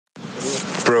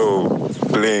Bro,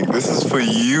 Blink, this is for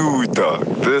you, dog.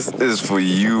 This is for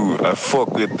you. I fuck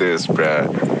with this, bruh.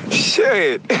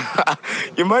 Shit.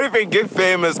 You might even get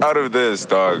famous out of this,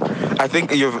 dog. I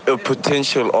think you have a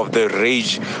potential of the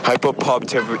rage hyperpop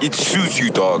temper. It suits you,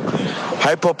 dog.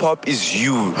 Hyperpop is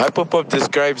you. Hyperpop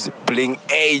describes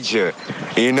Blingager,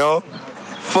 you know?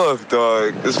 Fuck,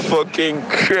 dog. It's fucking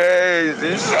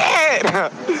crazy.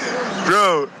 Shit.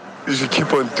 Bro. You should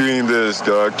keep on doing this,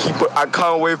 dog. I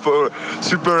can't wait for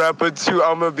Super Rapper 2.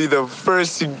 I'm gonna be the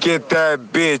first to get that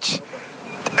bitch.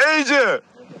 Asia!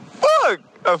 Fuck!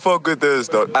 I fuck with this,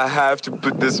 dog. I have to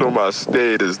put this on my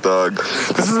status, dog.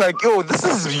 This is like, yo, this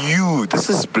is you.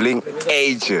 This is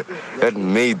Blingager that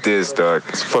made this, dog.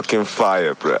 It's fucking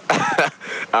fire, bro. I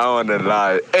don't wanna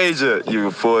lie. Asia, you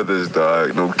for this,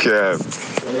 dog. No cap.